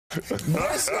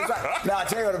Now, I'll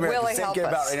tell you what I'm Willie, thinking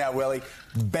about right now, Willie.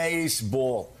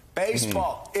 Baseball.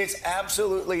 It's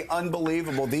absolutely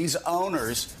unbelievable. These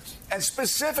owners, and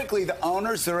specifically the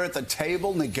owners that are at the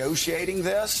table negotiating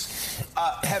this,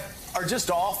 are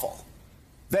just awful.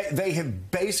 They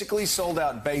have basically sold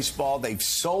out baseball. They've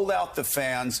sold out the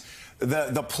fans.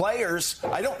 The players,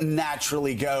 I don't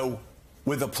naturally go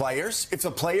with the players. If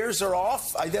the players are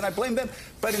off, then I blame them.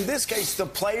 But in this case, the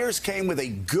players came with a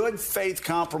good faith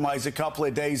compromise a couple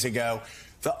of days ago.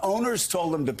 The owners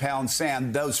told them to pound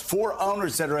sand, those 4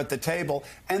 owners that are at the table,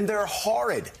 and they're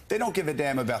horrid. They don't give a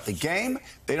damn about the game.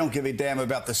 They don't give a damn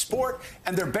about the sport.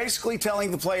 And they're basically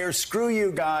telling the players, screw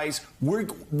you guys.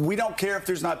 We don't care if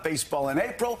there's not baseball in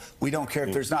April. We don't care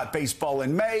if there's not baseball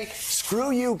in May. Screw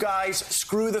you guys.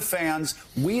 Screw the fans.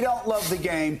 We don't love the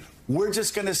game. We're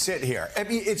just going to sit here. I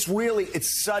mean,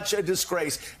 it's such a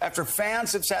disgrace. After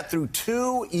fans have sat through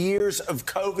 2 years of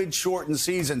COVID-shortened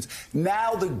seasons,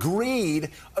 now the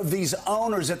greed of these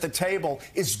owners at the table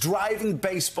is driving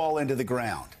baseball into the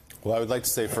ground. Well, I would like to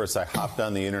say first, I hopped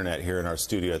on the internet here in our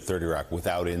studio at 30 Rock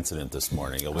without incident this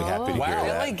morning. You'll be happy to hear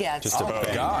that. Really gets Just a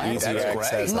bang, easy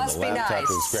access on Must the laptop. be nice.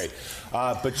 It was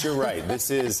great. But you're right. This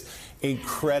is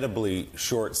incredibly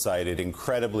short-sighted,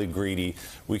 incredibly greedy.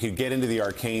 We could get into the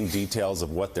arcane details of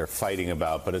what they're fighting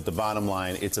about, but at the bottom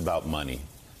line, it's about money.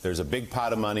 There's a big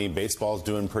pot of money. Baseball's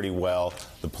doing pretty well.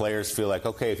 The players feel like,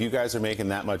 okay, if you guys are making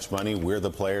that much money, we're the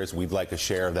players. We'd like a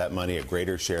share of that money, a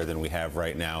greater share than we have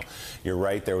right now. You're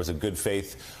right. There was a good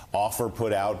faith offer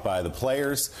put out by the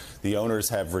players. The owners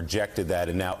have rejected that,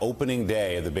 and now opening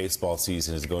day of the baseball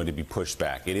season is going to be pushed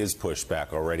back. It is pushed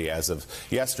back already as of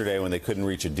yesterday when they couldn't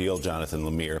reach a deal, Jonathan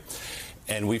Lemire.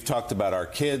 And we've talked about our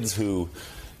kids who,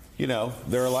 you know,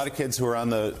 there are a lot of kids who are on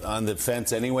the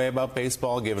fence anyway about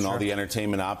baseball, given all the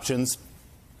entertainment options.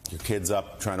 Your kid's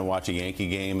up trying to watch a Yankee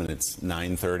game, and it's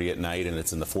 9:30 at night, and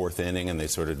it's in the 4th inning, and they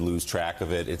sort of lose track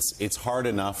of it. It's hard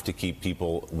enough to keep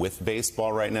people with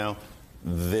baseball right now.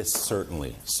 This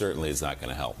certainly is not going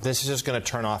to help. This is just going to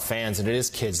turn off fans, and it is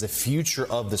kids, the future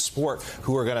of the sport,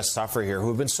 who are going to suffer here, who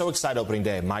have been so excited opening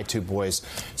day. My 2 boys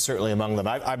certainly among them.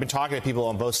 I've been talking to people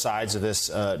on both sides of this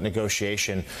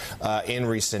negotiation in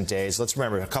recent days. Let's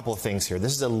remember a couple of things here.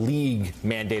 This is a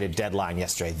league-mandated deadline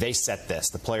yesterday. They set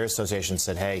this. The Players Association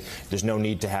said, hey, there's no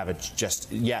need to have it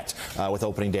just yet, with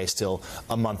opening day still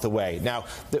a month away. Now,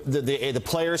 the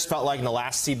players felt like in the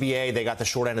last CBA, they got the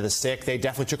short end of the stick. They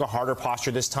definitely took a harder posture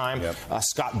this time.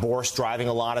 Scott Boras driving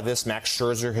a lot of this. Max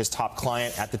Scherzer, his top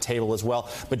client, at the table as well.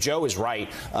 But Joe is right.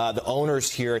 The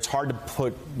owners here, it's hard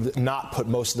to not put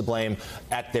most of the blame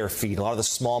at their feet. A lot of the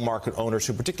small market owners,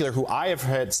 in particular, who I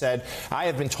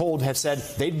have been told have said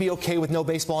they'd be okay with no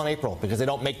baseball in April because they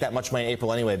don't make that much money in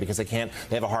April anyway, because they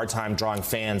have a hard time drawing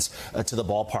fans to the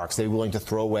ballparks. They're willing to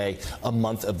throw away a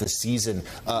month of the season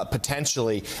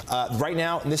potentially. Right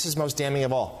now, and this is most damning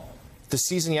of all, the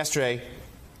season yesterday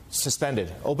suspended.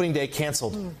 Opening day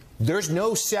canceled. There's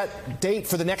no set date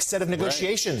for the next set of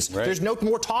negotiations. Right. There's no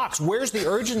more talks. Where's the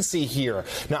urgency here?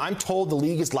 Now, I'm told the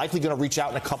league is likely going to reach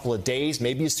out in a couple of days,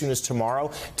 maybe as soon as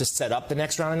tomorrow, to set up the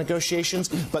next round of negotiations,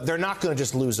 but they're not going to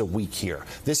just lose a week here.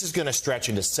 This is going to stretch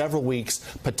into several weeks,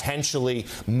 potentially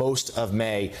most of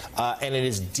May, and it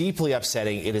is deeply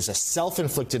upsetting. It is a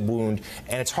self-inflicted wound,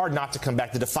 and it's hard not to come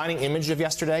back. The defining image of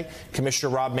yesterday,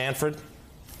 Commissioner Rob Manfred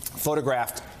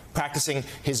photographed practicing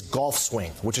his golf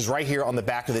swing, which is right here on the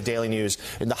back of the Daily News.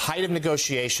 In the height of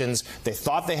negotiations, they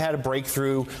thought they had a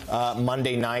breakthrough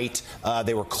Monday night.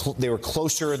 They were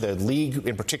closer. The league,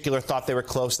 in particular, thought they were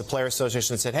close. The Players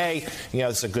Association said, hey, you know,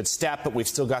 it's a good step, but we've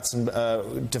still got some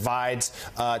divides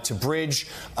to bridge.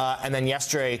 And then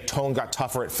yesterday, tone got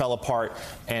tougher. It fell apart.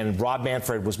 And Rob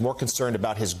Manfred was more concerned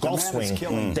about his golf swing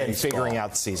than figuring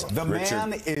out the season. The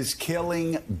man is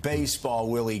killing baseball,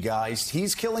 Willie, guys.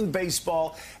 He's killing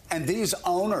baseball. And these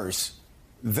owners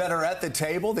that are at the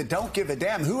table that don't give a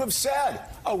damn, who have said,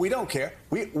 oh, we don't care.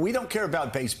 We don't care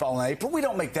about baseball in April. We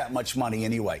don't make that much money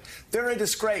anyway. They're a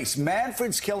disgrace.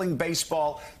 Manfred's killing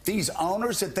baseball. These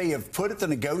owners that they have put at the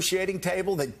negotiating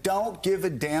table that don't give a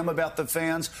damn about the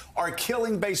fans are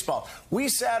killing baseball. We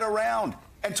sat around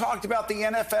and talked about the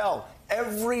NFL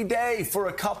every day for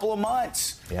a couple of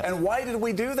months. Yep. And why did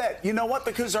we do that? You know what?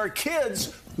 Because our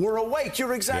kids were awake.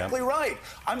 You're exactly right.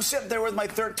 I'm sitting there with my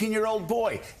 13-year-old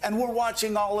boy, and we're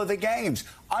watching all of the games.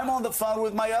 I'm on the phone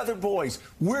with my other boys.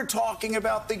 We're talking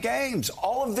about the games.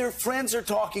 All of their friends are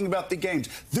talking about the games.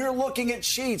 They're looking at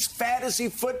sheets, fantasy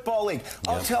football league.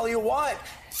 I'll tell you what.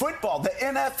 Football, the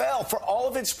NFL, for all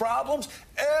of its problems,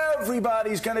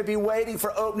 everybody's going to be waiting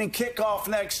for opening kickoff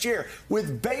next year.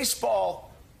 With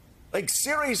baseball, like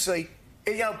seriously,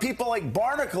 you know, people like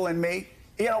Barnacle and me,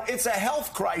 You know, it's a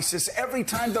health crisis every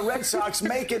time the Red Sox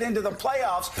make it into the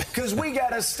playoffs because we got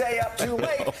to stay up too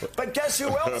late. But guess who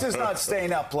else is not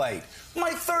staying up late?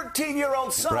 My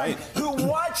 13-year-old son, who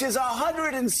watches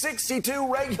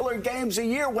 162 regular games a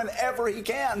year whenever he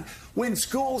can when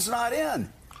school's not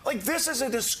in. Like, this is a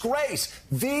disgrace.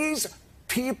 These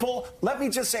people, let me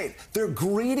just say it, they're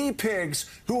greedy pigs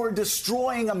who are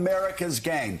destroying America's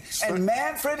game. And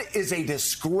Manfred is a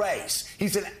disgrace.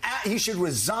 He should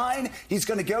resign. He's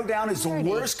going to go down as the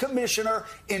worst commissioner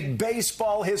in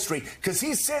baseball history because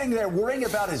he's sitting there worrying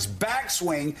about his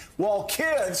backswing while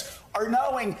kids are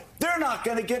knowing they're not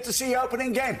going to get to see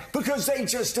opening game because they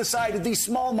just decided, these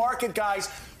small market guys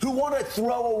who want to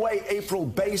throw away April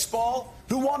baseball,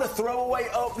 who want to throw away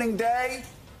opening day,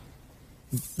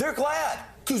 they're glad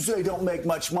because they don't make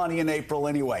much money in April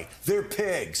anyway. They're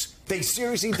pigs. They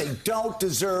don't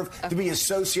deserve to be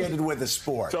associated with the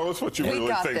sport. Tell us what you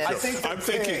really think.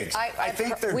 I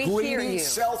think they're greedy,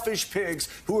 selfish pigs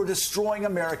who are destroying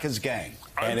America's game.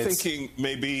 I'm thinking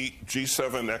maybe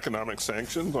G7 economic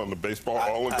sanctions on the baseball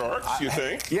oligarchs, you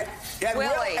think? Yeah.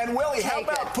 And Willie, how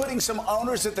about putting some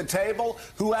owners at the table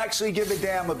who actually give a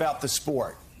damn about the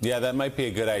sport? Yeah, that might be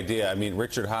a good idea. I mean,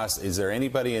 Richard Haas, is there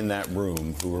anybody in that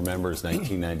room who remembers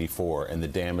 1994 and the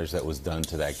damage that was done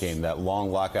to that game, that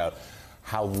long lockout,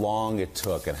 how long it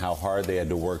took and how hard they had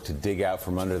to work to dig out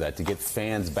from under that, to get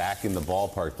fans back in the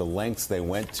ballpark, the lengths they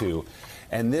went to.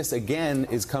 And this, again,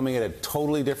 is coming at a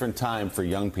totally different time for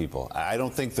young people. I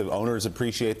don't think the owners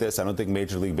appreciate this. I don't think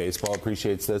Major League Baseball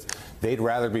appreciates this. They'd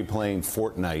rather be playing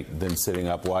Fortnite than sitting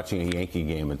up watching a Yankee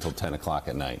game until 10 o'clock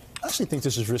at night. I actually think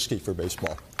this is risky for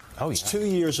baseball. Oh, yeah. It's 2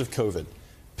 years of COVID.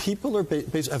 People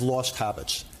have lost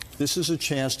habits. This is a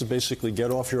chance to basically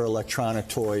get off your electronic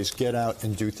toys, get out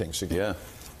and do things again. Yeah.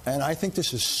 And I think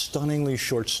this is stunningly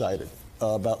short-sighted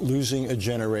about losing a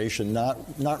generation, not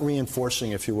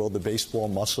reinforcing, if you will, the baseball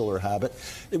muscle or habit.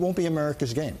 It won't be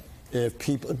America's game. If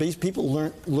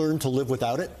people learn to live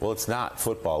without it. Well, it's not.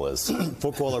 Football is.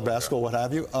 Football or basketball, what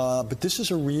have you. But this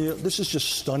is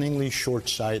just stunningly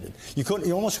short-sighted.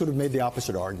 You almost could have made the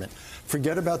opposite argument.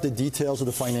 Forget about the details of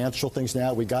the financial things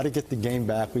now. We got to get the game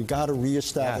back. We got to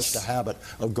reestablish the habit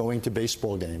of going to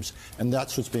baseball games. And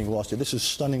that's what's being lost here. This is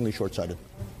stunningly short-sighted.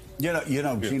 You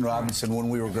know, Gene Robinson, when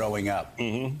we were growing up,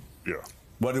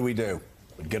 what did we do?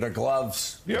 We'd get our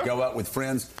gloves, we'd go out with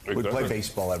friends, we'd play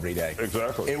baseball every day.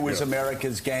 Exactly. It was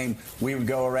America's game. We would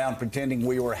go around pretending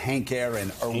we were Hank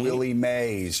Aaron or Willie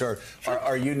Mays or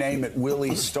you name it,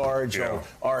 Willie Stargell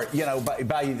or you know,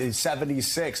 by the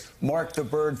 76, Mark the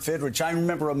Bird Fidrich. I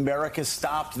remember America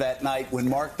stopped that night when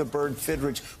Mark the Bird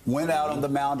Fidrich went out on the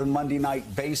mound on Monday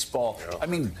Night Baseball. I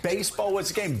mean, baseball was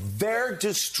a game. They're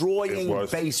destroying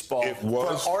baseball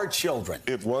for our children.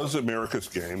 It was America's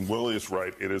game. Willie is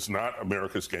right. It is not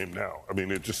America's game now. I mean,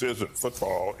 it just isn't.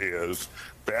 Football is.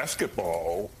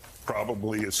 Basketball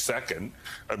probably is second.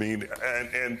 I mean,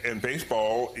 and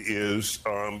baseball is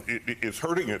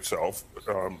hurting itself.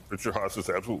 Richard Haas is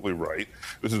absolutely right.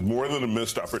 This is more than a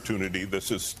missed opportunity.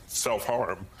 This is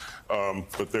self-harm.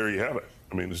 But there you have it.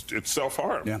 I mean, it's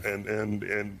self-harm,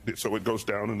 and so it goes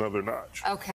down another notch.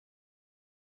 Okay.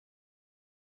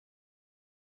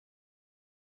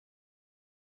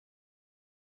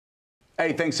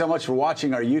 Hey, thanks so much for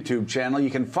watching our YouTube channel. You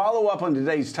can follow up on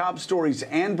today's top stories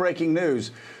and breaking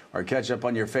news or catch up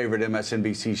on your favorite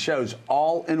MSNBC shows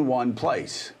all in one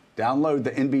place. Download the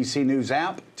NBC News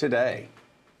app today.